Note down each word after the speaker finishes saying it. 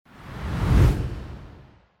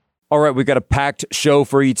All right, we've got a packed show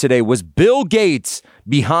for you today. Was Bill Gates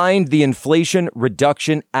behind the Inflation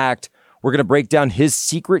Reduction Act? We're going to break down his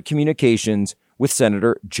secret communications with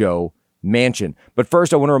Senator Joe Manchin. But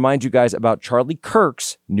first, I want to remind you guys about Charlie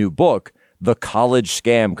Kirk's new book, The College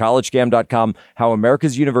Scam, collegescam.com, how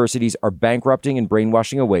America's universities are bankrupting and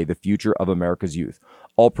brainwashing away the future of America's youth.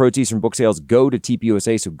 All proceeds from book sales go to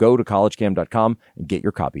TPUSA, so go to collegescam.com and get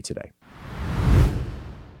your copy today.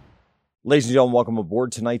 Ladies and gentlemen, welcome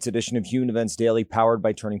aboard tonight's edition of Human Events Daily, powered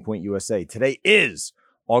by Turning Point USA. Today is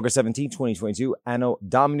August 17, 2022, Anno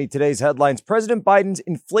Domini. Today's headlines: President Biden's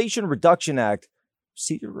Inflation Reduction Act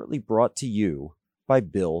secretly brought to you by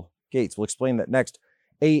Bill Gates. We'll explain that next.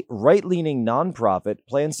 A right-leaning nonprofit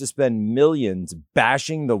plans to spend millions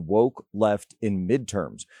bashing the woke left in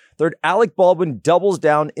midterms. Third, Alec Baldwin doubles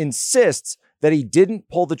down, insists that he didn't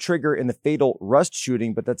pull the trigger in the fatal Rust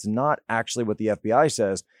shooting, but that's not actually what the FBI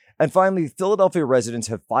says. And finally, Philadelphia residents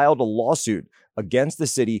have filed a lawsuit against the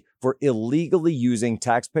city for illegally using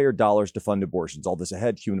taxpayer dollars to fund abortions. All this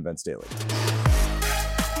ahead, Human Events Daily.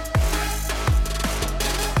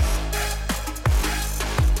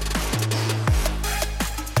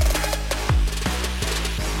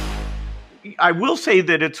 I will say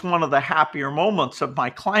that it's one of the happier moments of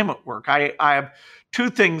my climate work. I have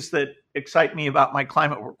two things that excite me about my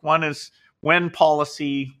climate work. One is when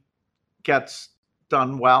policy gets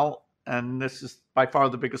done well, and this is by far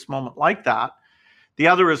the biggest moment like that. The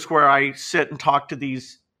other is where I sit and talk to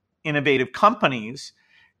these innovative companies,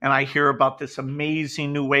 and I hear about this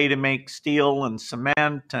amazing new way to make steel and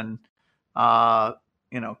cement and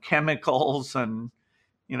chemicals, and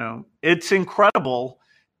it's incredible.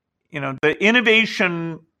 The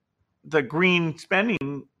innovation, the green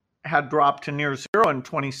spending had dropped to near zero in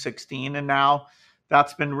 2016, and now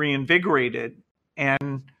that's been reinvigorated.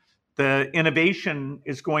 And the innovation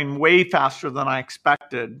is going way faster than I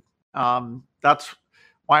expected. That's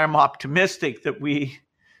why I'm optimistic that we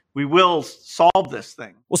will solve this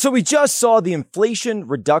thing. Well, so we just saw the Inflation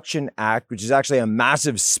Reduction Act, which is actually a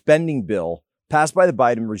massive spending bill passed by the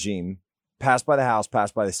Biden regime, passed by the House,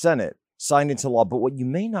 passed by the Senate, signed into law. But what you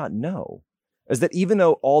may not know is that even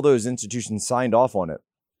though all those institutions signed off on it,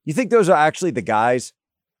 you think those are actually the guys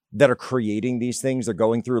that are creating these things? They're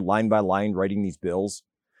going through line by line, writing these bills.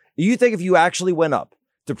 You think if you actually went up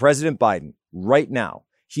to President Biden right now,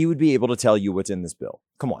 he would be able to tell you what's in this bill?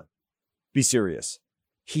 Come on, be serious.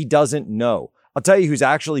 He doesn't know. I'll tell you who's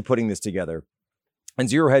actually putting this together. And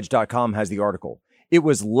ZeroHedge.com has the article. It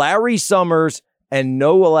was Larry Summers and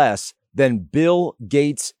no less than Bill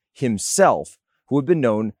Gates himself, who have been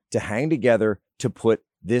known to hang together to put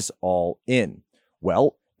this all in.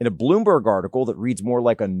 Well, in a Bloomberg article that reads more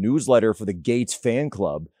like a newsletter for the Gates fan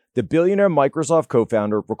club, the billionaire Microsoft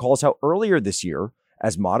co-founder recalls how earlier this year,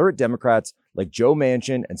 as moderate Democrats like Joe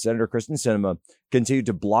Manchin and Senator Kyrsten Sinema continued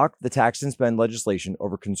to block the tax and spend legislation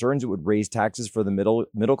over concerns it would raise taxes for the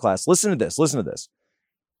middle class. Listen to this.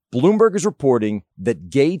 Bloomberg is reporting that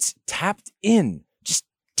Gates tapped on in, just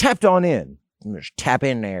tap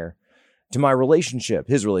in there, to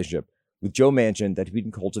his relationship with Joe Manchin that he'd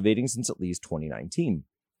been cultivating since at least 2019.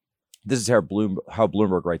 This is how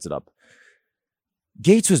Bloomberg writes it up.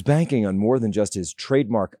 Gates was banking on more than just his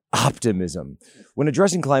trademark optimism when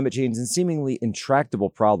addressing climate change and seemingly intractable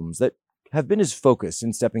problems that have been his focus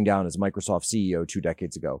since stepping down as Microsoft CEO 2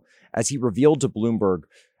 decades ago. As he revealed to Bloomberg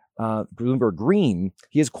Green,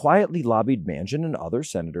 he has quietly lobbied Manchin and other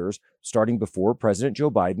senators starting before President Joe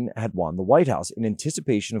Biden had won the White House in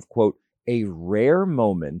anticipation of, quote, a rare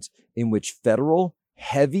moment in which federal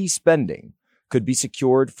heavy spending could be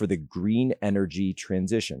secured for the green energy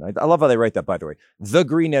transition. I love how they write that, by the way. The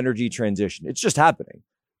green energy transition. It's just happening.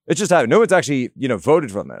 No one's actually,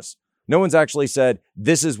 voted from this. No one's actually said,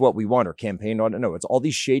 this is what we want or campaigned on it. No, it's all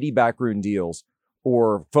these shady backroom deals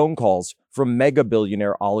or phone calls from mega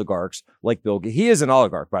billionaire oligarchs like Bill Gates. He is an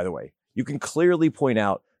oligarch, by the way. You can clearly point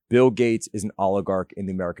out Bill Gates is an oligarch in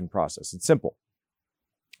the American process. It's simple.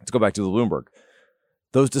 Let's go back to the Bloomberg.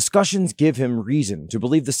 Those discussions give him reason to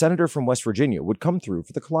believe the senator from West Virginia would come through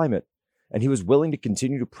for the climate, and he was willing to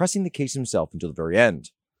continue pressing the case himself until the very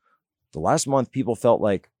end. The last month, people felt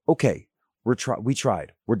like, okay, we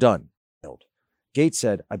tried, we're done. Gates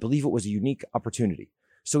said, I believe it was a unique opportunity.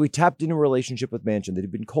 So he tapped into a relationship with Manchin that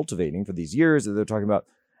he'd been cultivating for these years that they're talking about.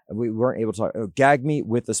 And we weren't able to talk. Gag me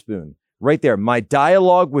with a spoon. Right there. My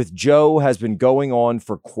dialogue with Joe has been going on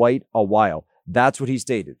for quite a while. That's what he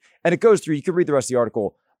stated. And it goes through, you can read the rest of the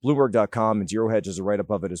article, Bloomberg.com, and Zero Hedge has a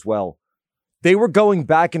write-up of it as well. They were going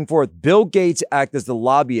back and forth. Bill Gates acted as the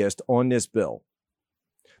lobbyist on this bill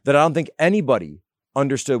that I don't think anybody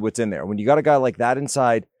understood what's in there. When you got a guy like that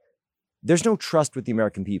inside, there's no trust with the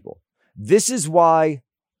American people. This is why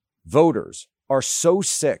voters are so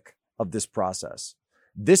sick of this process.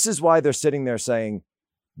 This is why they're sitting there saying,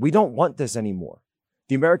 we don't want this anymore.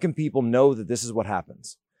 The American people know that this is what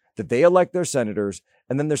happens, that they elect their senators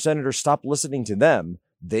and then their senators stop listening to them.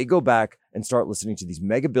 They go back and start listening to these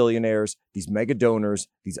mega billionaires, these mega donors,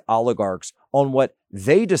 these oligarchs on what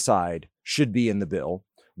they decide should be in the bill,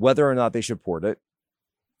 whether or not they support it.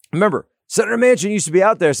 Remember, Senator Manchin used to be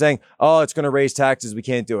out there saying, oh, it's going to raise taxes. We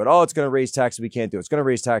can't do it. Oh, it's going to raise taxes. We can't do it. It's going to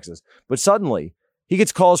raise taxes. But suddenly he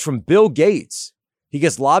gets calls from Bill Gates. He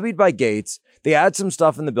gets lobbied by Gates. They add some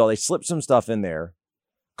stuff in the bill. They slip some stuff in there,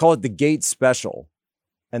 call it the Gates special.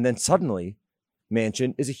 And then suddenly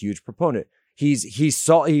Manchin is a huge proponent. He's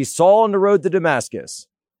Saul on the road to Damascus.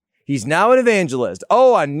 He's now an evangelist.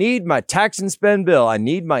 Oh, I need my tax and spend bill. I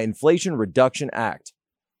need my Inflation Reduction Act.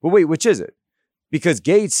 But wait, which is it? Because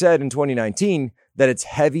Gates said in 2019 that it's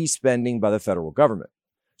heavy spending by the federal government.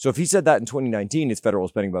 So if he said that in 2019, it's federal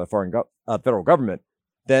spending by the federal government,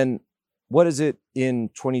 then what is it in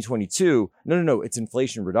 2022? No, it's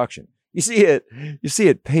inflation reduction. You see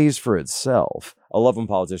it pays for itself. I love when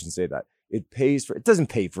politicians say that. It doesn't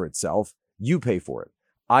pay for itself. You pay for it.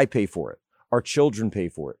 I pay for it. Our children pay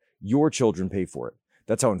for it. Your children pay for it.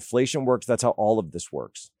 That's how inflation works. That's how all of this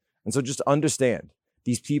works. And so just understand,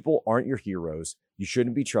 these people aren't your heroes. You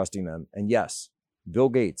shouldn't be trusting them. And yes, Bill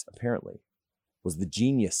Gates apparently was the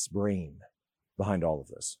genius brain behind all of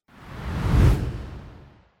this.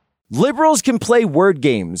 Liberals can play word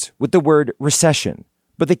games with the word recession,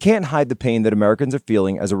 but they can't hide the pain that Americans are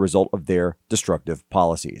feeling as a result of their destructive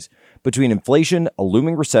policies. Between inflation, a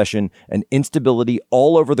looming recession, and instability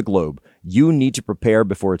all over the globe, you need to prepare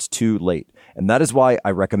before it's too late. And that is why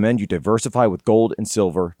I recommend you diversify with gold and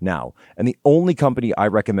silver now. And the only company I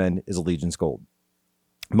recommend is Allegiance Gold.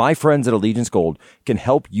 My friends at Allegiance Gold can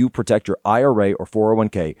help you protect your IRA or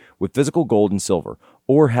 401k with physical gold and silver,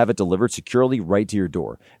 or have it delivered securely right to your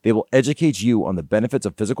door. They will educate you on the benefits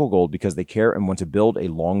of physical gold because they care and want to build a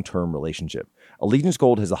long-term relationship. Allegiance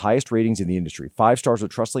Gold has the highest ratings in the industry, 5 stars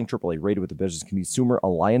with TrustLink AAA, rated with the Business Consumer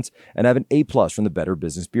Alliance, and have an A+ from the Better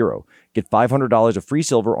Business Bureau. Get $500 of free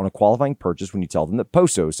silver on a qualifying purchase when you tell them that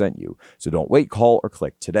Poso sent you. So don't wait, call, or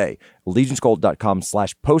click today.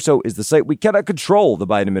 AllegianceGold.com/Poso is the site. We cannot control the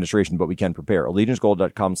Biden administration, but we can prepare.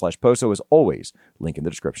 AllegianceGold.com/Poso is always link in the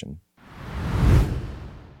description.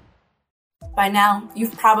 By now,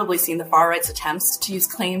 you've probably seen the far-right's attempts to use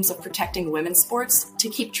claims of protecting women's sports to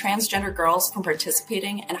keep transgender girls from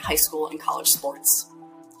participating in high school and college sports.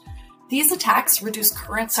 These attacks reduce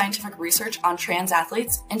current scientific research on trans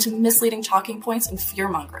athletes into misleading talking points and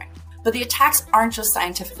fear-mongering. But the attacks aren't just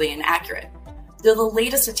scientifically inaccurate. They're the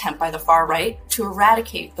latest attempt by the far right to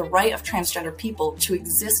eradicate the right of transgender people to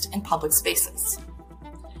exist in public spaces.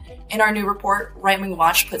 In our new report, Right Wing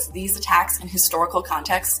Watch puts these attacks in historical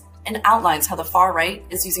context and outlines how the far right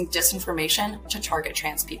is using disinformation to target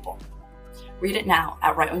trans people. Read it now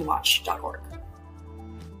at rightwingwatch.org.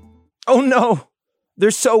 Oh no,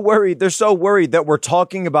 they're so worried. They're so worried that we're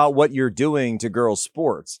talking about what you're doing to girls'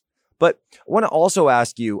 sports. But I want to also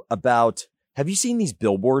ask you about, have you seen these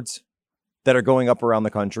billboards that are going up around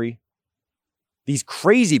the country? These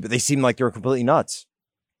crazy, but they seem like they're completely nuts.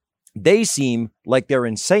 They seem like they're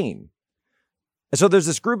insane. So there's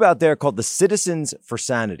this group out there called the Citizens for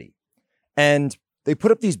Sanity. And they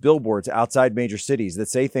put up these billboards outside major cities that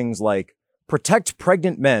say things like, protect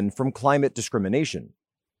pregnant men from climate discrimination.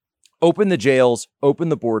 Open the jails, open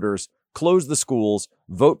the borders, close the schools,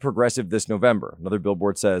 vote progressive this November. Another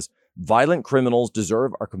billboard says, violent criminals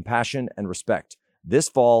deserve our compassion and respect. This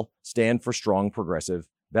fall, stand for strong progressive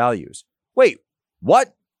values. Wait,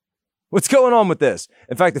 what? What's going on with this?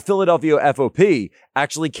 In fact, the Philadelphia FOP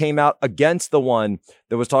actually came out against the one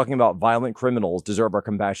that was talking about violent criminals deserve our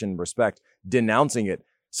compassion and respect, denouncing it.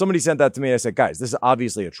 Somebody sent that to me. I said, guys, this is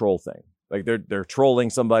obviously a troll thing. Like they're trolling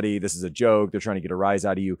somebody. This is a joke. They're trying to get a rise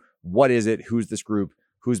out of you. What is it? Who's this group?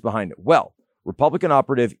 Who's behind it? Well, Republican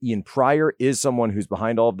operative Ian Pryor is someone who's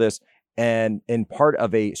behind all of this and part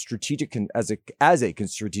of a strategic as a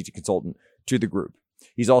strategic consultant to the group.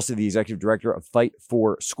 He's also the executive director of Fight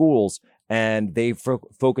for Schools, and they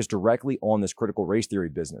focus directly on this critical race theory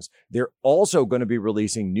business. They're also going to be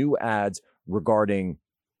releasing new ads regarding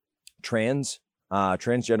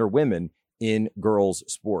transgender women in girls'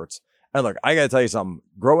 sports. And look, I got to tell you something.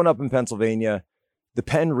 Growing up in Pennsylvania, the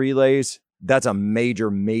Penn relays, that's a major,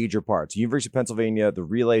 major part. So University of Pennsylvania, the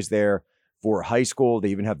relays there for high school, they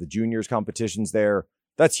even have the juniors competitions there.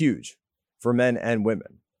 That's huge for men and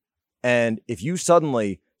women. And if you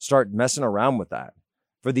suddenly start messing around with that,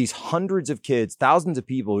 for these hundreds of kids, thousands of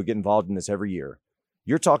people who get involved in this every year,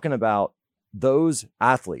 You're talking about those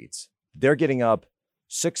athletes. They're getting up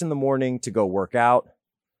 6 a.m. to go work out.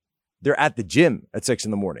 They're at the gym at 6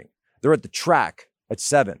 a.m. They're at the track at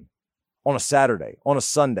 7 on a Saturday, on a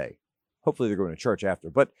Sunday. Hopefully they're going to church after.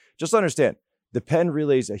 But just understand, the Penn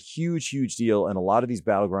Relay is a huge, huge deal in a lot of these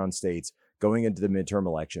battleground states going into the midterm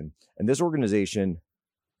election. And this organization,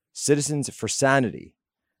 Citizens for Sanity,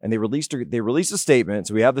 and they released a statement.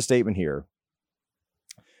 So we have the statement here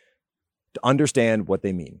to understand what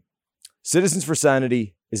they mean. Citizens for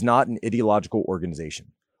Sanity is not an ideological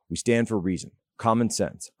organization. We stand for reason, common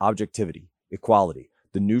sense, objectivity, equality,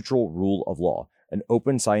 the neutral rule of law, and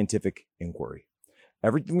open scientific inquiry.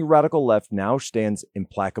 Everything the radical left now stands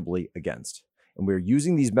implacably against. And we're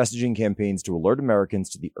using these messaging campaigns to alert Americans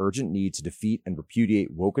to the urgent need to defeat and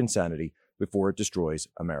repudiate woke insanity before it destroys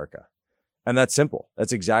America. And that's simple.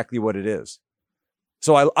 That's exactly what it is.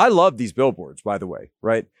 So I love these billboards, by the way,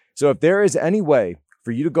 right? So if there is any way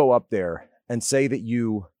for you to go up there and say that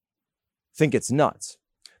you think it's nuts,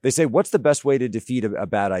 they say, what's the best way to defeat a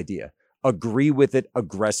bad idea? Agree with it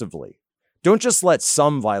aggressively. Don't just let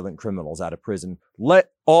some violent criminals out of prison. Let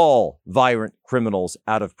all violent criminals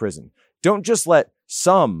out of prison. Don't just let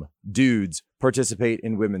some dudes participate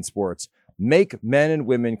in women's sports. Make men and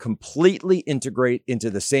women completely integrate into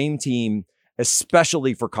the same team,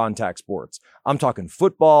 especially for contact sports. I'm talking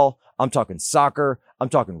football. I'm talking soccer. I'm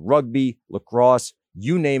talking rugby, lacrosse,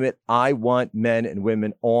 you name it. I want men and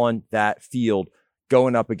women on that field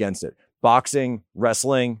going up against it. Boxing,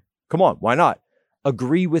 wrestling. Come on. Why not?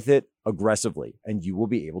 Agree with it aggressively and you will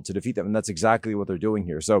be able to defeat them. And that's exactly what they're doing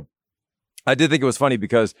here. So I did think it was funny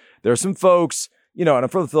because there are some folks, and I'm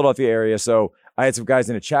from the Philadelphia area. So I had some guys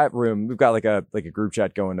in a chat room. We've got like a group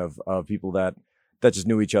chat going of people that just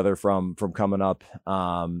knew each other from coming up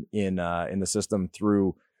in the system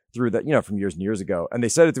through that, from years and years ago. And they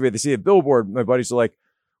said it to me. They see a billboard. My buddies are like,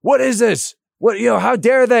 what is this? What, how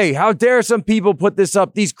dare they? How dare some people put this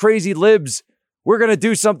up? These crazy libs. We're going to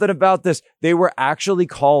do something about this. They were actually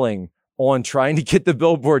calling on trying to get the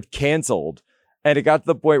billboard canceled. And it got to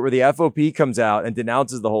the point where the FOP comes out and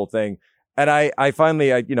denounces the whole thing. And I finally,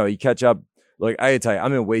 you catch up. Like I tell you,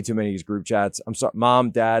 I'm in way too many of these group chats. I'm sorry, Mom,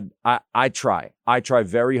 Dad. I try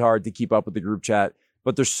very hard to keep up with the group chat,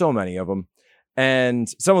 but there's so many of them. And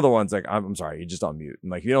some of the ones like, I'm sorry, you're just on mute. And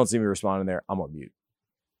like, if you don't see me responding there, I'm on mute.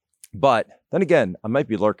 But then again, I might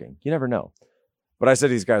be lurking. You never know. But I said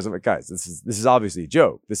to these guys, I'm like, guys, this is obviously a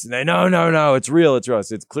joke. No, it's real.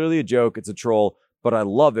 It's clearly a joke. It's a troll, but I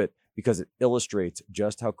love it because it illustrates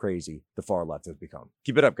just how crazy the far left has become.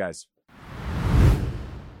 Keep it up, guys.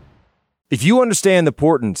 If you understand the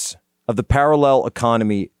importance of the parallel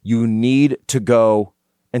economy, you need to go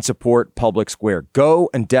and support Public Square. Go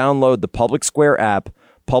and download the Public Square app,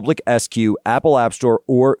 Public SQ, Apple App Store,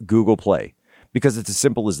 or Google Play, because it's as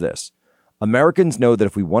simple as this. Americans know that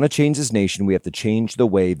if we want to change this nation, we have to change the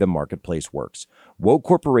way the marketplace works. Woke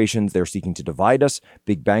corporations, they're seeking to divide us.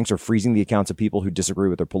 Big banks are freezing the accounts of people who disagree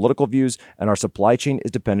with their political views, and our supply chain is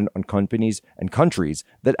dependent on companies and countries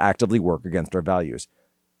that actively work against our values.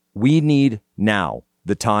 We need now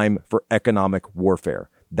the time for economic warfare.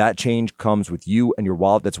 That change comes with you and your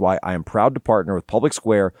wallet. That's why I am proud to partner with Public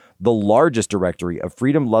Square, the largest directory of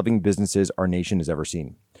freedom-loving businesses our nation has ever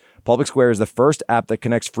seen. Public Square is the first app that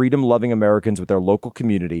connects freedom-loving Americans with their local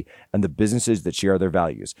community and the businesses that share their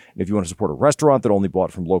values. And if you want to support a restaurant that only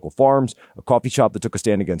bought from local farms, a coffee shop that took a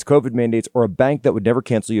stand against COVID mandates, or a bank that would never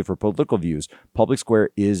cancel you for political views, Public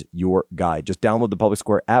Square is your guide. Just download the Public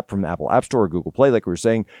Square app from the Apple App Store or Google Play, like we were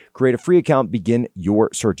saying. Create a free account, begin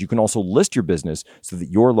your search. You can also list your business so that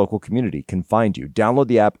your local community can find you. Download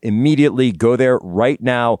the app immediately. Go there right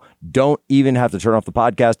now. Don't even have to turn off the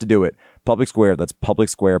podcast to do it. Public Square, that's Public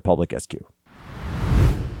Square, Public SQ.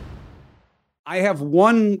 I have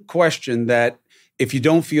one question that if you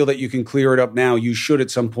don't feel that you can clear it up now, you should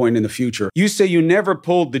at some point in the future. You say you never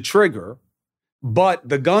pulled the trigger, but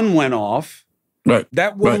the gun went off. Right.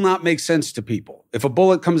 That will not make sense to people. If a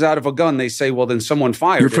bullet comes out of a gun, they say, well, then someone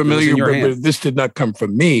fired. You're familiar, but this did not come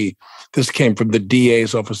from me. This came from the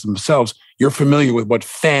DA's office themselves. You're familiar with what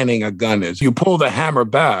fanning a gun is. You pull the hammer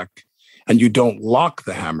back and you don't lock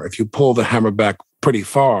the hammer. If you pull the hammer back pretty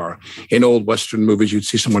far, in old Western movies, you'd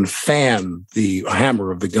see someone fan the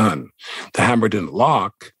hammer of the gun. The hammer didn't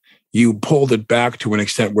lock. You pulled it back to an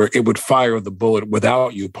extent where it would fire the bullet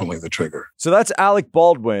without you pulling the trigger. So that's Alec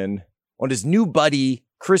Baldwin on his new buddy,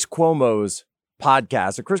 Chris Cuomo's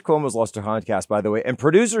podcast. So Chris Cuomo's lost a podcast, by the way. And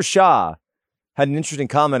producer Shah had an interesting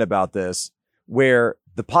comment about this, where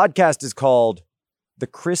the podcast is called The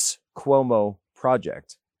Chris Cuomo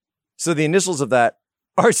Project. So the initials of that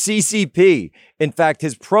are CCP. In fact,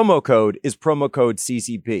 his promo code is promo code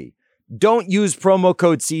CCP. Don't use promo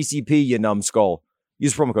code CCP, you numbskull.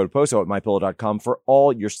 Use promo code POSO at MyPillow.com for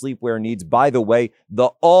all your sleepwear needs. By the way, the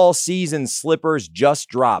all-season slippers just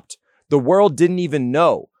dropped. The world didn't even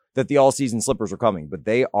know that the all-season slippers were coming, but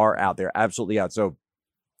they are out. They're absolutely out. So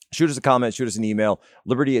shoot us a comment, shoot us an email,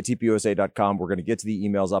 liberty@tpusa.com. We're going to get to the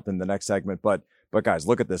emails up in the next segment. But guys,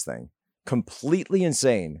 look at this thing. Completely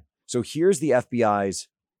insane. So here's the FBI's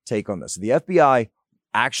take on this. So the FBI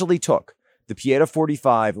actually took the Pieta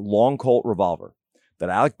 45 long Colt revolver that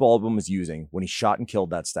Alec Baldwin was using when he shot and killed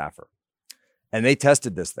that staffer. And they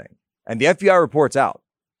tested this thing. And the FBI reports out.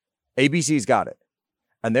 ABC's got it.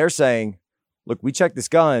 And they're saying, look, we checked this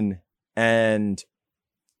gun, and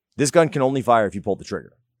this gun can only fire if you pull the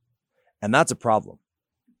trigger. And that's a problem.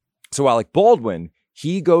 So Alec Baldwin,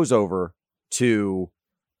 he goes over to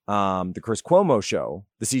the Chris Cuomo show,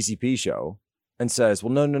 the CCP show, and says,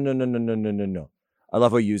 well, no. I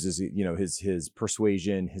love how he uses, his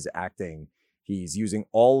persuasion, his acting. He's using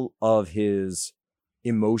all of his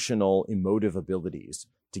emotive abilities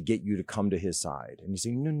to get you to come to his side. And he's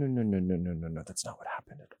saying, no, that's not what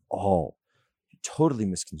happened at all. You're totally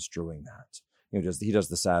misconstruing that. He does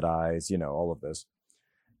the sad eyes, all of this.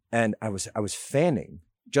 And I was fanning,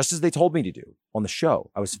 just as they told me to do on the show.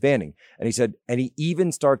 I was fanning. And he said, and he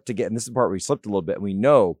even started to get, and this is the part where he slipped a little bit, and we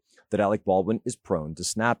know that Alec Baldwin is prone to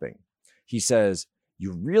snapping. He says,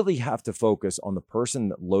 you really have to focus on the person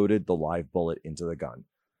that loaded the live bullet into the gun.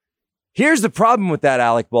 Here's the problem with that,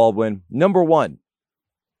 Alec Baldwin. Number one,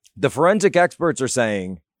 the forensic experts are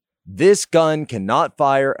saying this gun cannot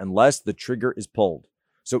fire unless the trigger is pulled.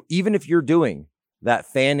 So even if you're doing that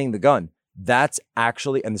fanning the gun, that's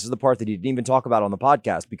actually, and this is the part that he didn't even talk about on the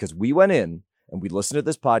podcast, because we went in and we listened to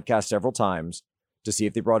this podcast several times to see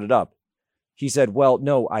if they brought it up. He said, well,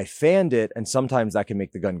 no, I fanned it, and sometimes that can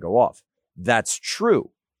make the gun go off. That's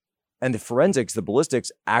true. And the forensics, the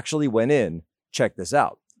ballistics actually went in, check this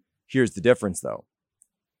out. Here's the difference though.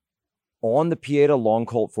 On the Pieta long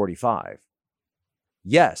Colt 45,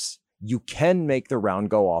 yes, you can make the round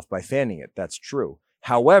go off by fanning it. That's true.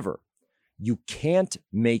 However, you can't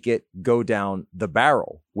make it go down the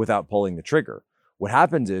barrel without pulling the trigger. What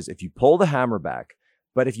happens is if you pull the hammer back,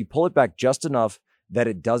 but if you pull it back just enough that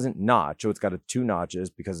it doesn't notch, so it's got 2 notches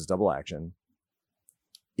because it's double action.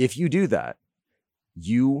 If you do that,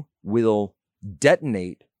 you will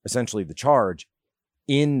detonate essentially the charge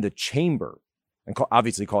in the chamber and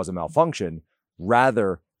obviously cause a malfunction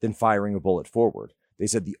rather than firing a bullet forward. They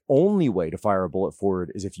said the only way to fire a bullet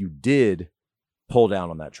forward is if you did pull down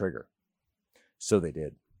on that trigger. So they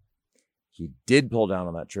did. He did pull down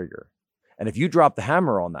on that trigger. And if you drop the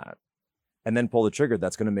hammer on that and then pull the trigger,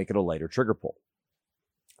 that's going to make it a lighter trigger pull.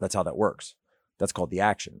 That's how that works. That's called the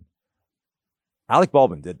action. Alec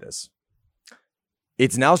Baldwin did this.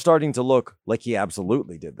 It's now starting to look like he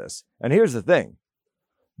absolutely did this. And here's the thing.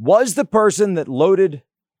 Was the person that loaded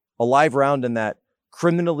a live round in that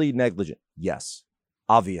criminally negligent? Yes,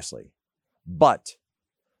 obviously. But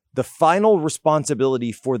the final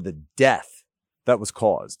responsibility for the death that was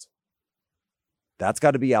caused, that's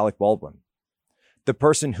got to be Alec Baldwin. The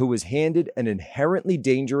person who was handed an inherently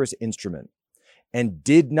dangerous instrument and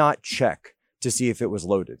did not check to see if it was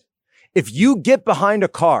loaded. If you get behind a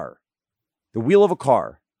car, the wheel of a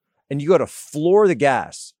car, and you go to floor the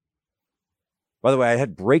gas. By the way, I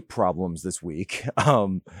had brake problems this week.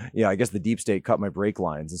 I guess the deep state cut my brake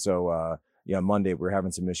lines. And so, Monday we were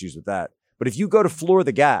having some issues with that. But if you go to floor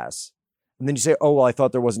the gas and then you say, oh, well, I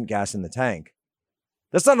thought there wasn't gas in the tank.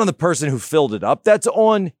 That's not on the person who filled it up. That's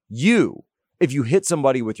on you if you hit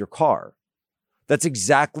somebody with your car. That's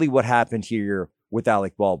exactly what happened here with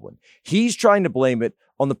Alec Baldwin. He's trying to blame it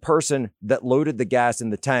on the person that loaded the gas in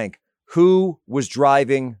the tank. Who was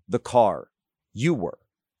driving the car? You were.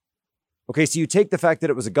 Okay, so you take the fact that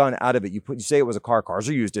it was a gun out of it. You say it was a car. Cars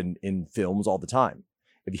are used in films all the time.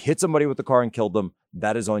 If you hit somebody with the car and killed them,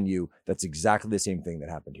 that is on you. That's exactly the same thing that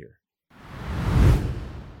happened here.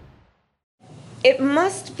 It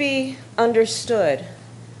must be understood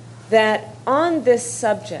that on this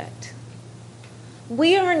subject,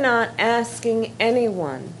 we are not asking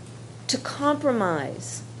anyone to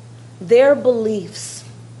compromise their beliefs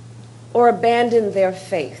or abandon their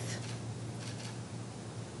faith.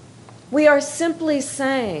 We are simply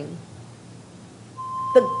saying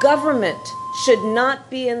the government should not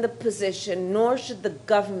be in the position, nor should the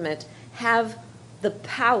government have the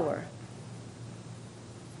power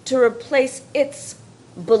to replace its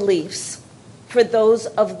beliefs for those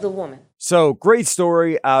of the woman. So great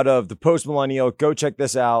story out of the Post Millennial. Go check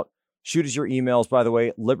this out. Shoot us your emails, by the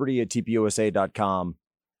way, liberty@tpusa.com.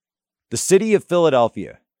 The city of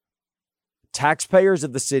Philadelphia, taxpayers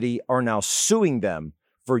of the city are now suing them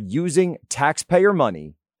for using taxpayer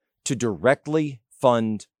money to directly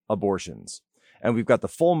fund abortions. And we've got the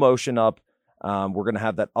full motion up. We're going to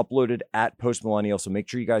have that uploaded at Post Millennial. So make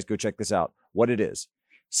sure you guys go check this out. What it is: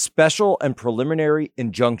 special and preliminary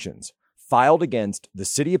injunctions filed against the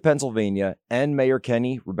city of Pennsylvania and Mayor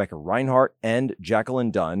Kenny, Rebecca Reinhart, and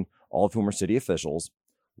Jacqueline Dunn, all of whom are city officials.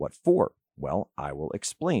 What for? Well, I will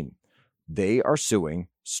explain. They are suing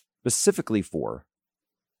specifically for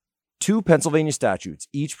 2 Pennsylvania statutes.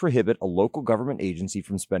 Each prohibit a local government agency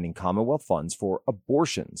from spending Commonwealth funds for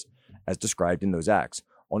abortions, as described in those acts.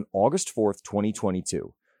 On August 4th,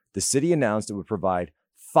 2022, the city announced it would provide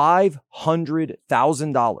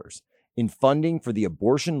 $500,000 in funding for the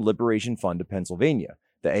Abortion Liberation Fund of Pennsylvania,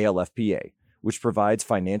 the ALFPA, which provides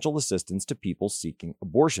financial assistance to people seeking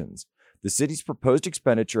abortions. The city's proposed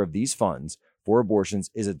expenditure of these funds for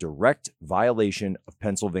abortions is a direct violation of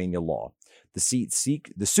Pennsylvania law. The suit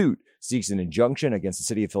seeks an injunction against the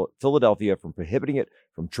city of Philadelphia from prohibiting it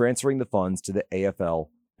from transferring the funds to the AFL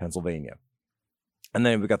Pennsylvania. And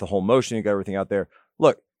then we got the whole motion. You got everything out there.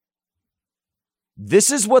 Look,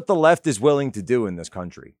 this is what the left is willing to do in this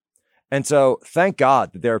country. And so thank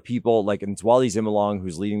God that there are people like, and it's Wally Zimmerlong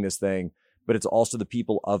who's leading this thing, but it's also the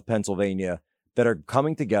people of Pennsylvania that are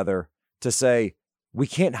coming together to say, we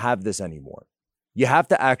can't have this anymore. You have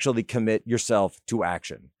to actually commit yourself to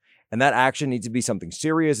action. And that action needs to be something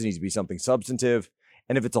serious. It needs to be something substantive.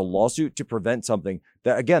 And if it's a lawsuit to prevent something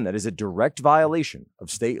that, again, that is a direct violation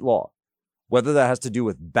of state law, whether that has to do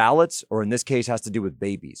with ballots or in this case has to do with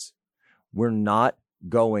babies, we're not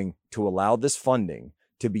going to allow this funding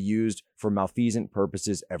to be used for malfeasant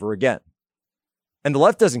purposes ever again. And the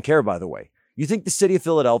left doesn't care, by the way. You think the city of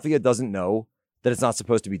Philadelphia doesn't know that it's not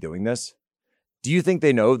supposed to be doing this? Do you think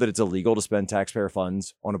they know that it's illegal to spend taxpayer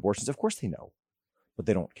funds on abortions? Of course they know, but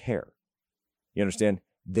they don't care. You understand?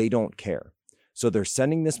 They don't care. So they're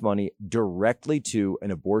sending this money directly to an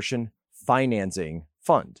abortion financing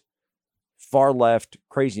fund. Far left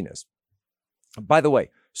craziness. By the way,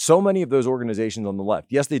 so many of those organizations on the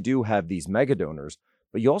left, yes, they do have these mega donors,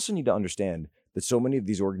 but you also need to understand that so many of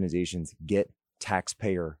these organizations get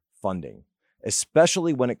taxpayer funding,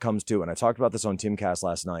 especially when it comes to, and I talked about this on Timcast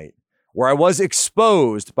last night, where I was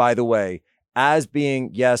exposed, by the way, as being,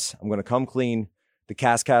 yes, I'm going to come clean. The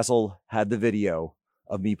Cast Castle had the video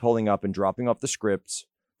of me pulling up and dropping off the scripts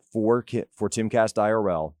for Timcast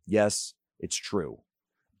IRL. Yes, it's true.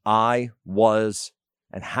 I was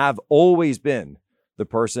and have always been the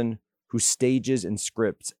person who stages and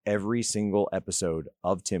scripts every single episode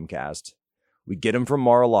of Timcast. We get them from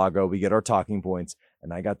Mar-a-Lago. We get our talking points.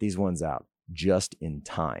 And I got these ones out just in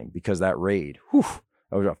time because that raid,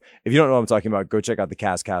 that was rough. If you don't know what I'm talking about, go check out the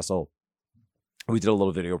Cast Castle. We did a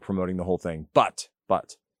little video promoting the whole thing. But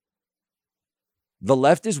the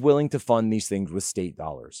left is willing to fund these things with state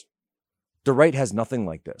dollars. The right has nothing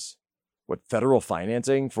like this. What, federal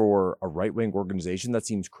financing for a right-wing organization? That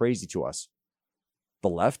seems crazy to us. The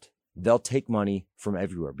left, they'll take money from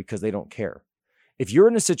everywhere because they don't care. If you're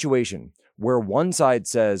in a situation where one side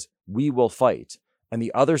says, we will fight, and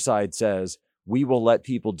the other side says, we will let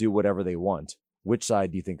people do whatever they want, which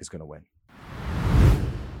side do you think is going to win?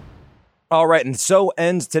 All right, and so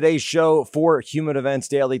ends today's show for Human Events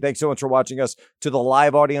Daily. Thanks so much for watching us. To the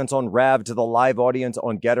live audience on Rav, to the live audience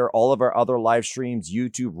on Getter, all of our other live streams,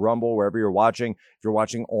 YouTube, Rumble, wherever you're watching. If you're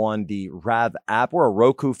watching on the Rav app, we're a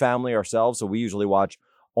Roku family ourselves, so we usually watch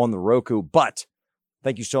on the Roku. But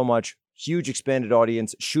thank you so much. Huge expanded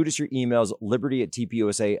audience. Shoot us your emails,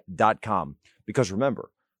 liberty@tpusa.com. Because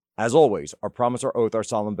remember, as always, our promise, our oath, our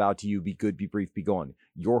solemn vow to you, be good, be brief, be gone.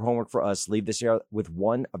 Your homework for us, leave this here with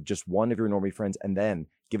one of your normie friends, and then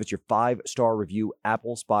give us your 5-star review,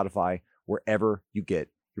 Apple, Spotify, wherever you get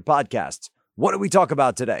your podcasts. What did we talk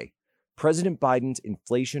about today? President Biden's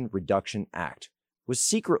Inflation Reduction Act was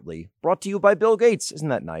secretly brought to you by Bill Gates. Isn't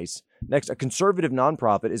that nice? Next, a conservative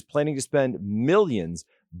nonprofit is planning to spend millions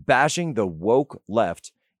bashing the woke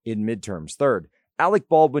left in midterms. Third, Alec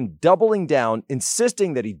Baldwin doubling down,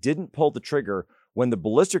 insisting that he didn't pull the trigger when the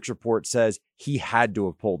ballistics report says he had to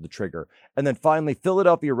have pulled the trigger. And then finally,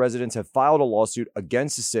 Philadelphia residents have filed a lawsuit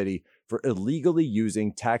against the city for illegally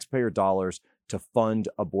using taxpayer dollars to fund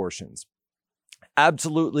abortions.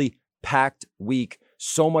 Absolutely packed week.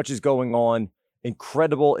 So much is going on.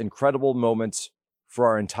 Incredible, incredible moments for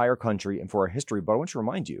our entire country and for our history. But I want to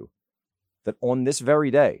remind you that on this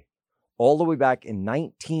very day, all the way back in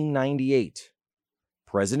 1998,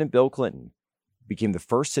 President Bill Clinton became the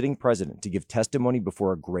first sitting president to give testimony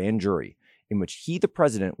before a grand jury in which he, the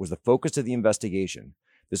president, was the focus of the investigation.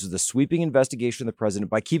 This was the sweeping investigation of the president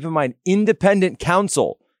by, keep in mind, independent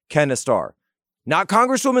counsel, Ken Starr, not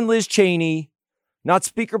Congresswoman Liz Cheney, not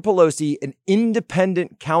Speaker Pelosi. An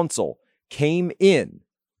independent counsel came in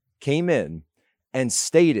and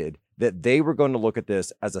stated that they were going to look at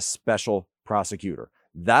this as a special prosecutor.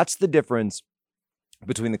 That's the difference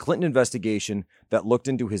between the Clinton investigation that looked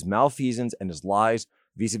into his malfeasance and his lies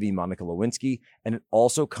vis-a-vis Monica Lewinsky, and it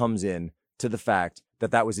also comes in to the fact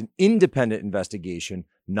that that was an independent investigation,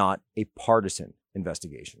 not a partisan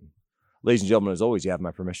investigation. Ladies and gentlemen, as always, you have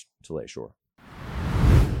my permission to lay ashore.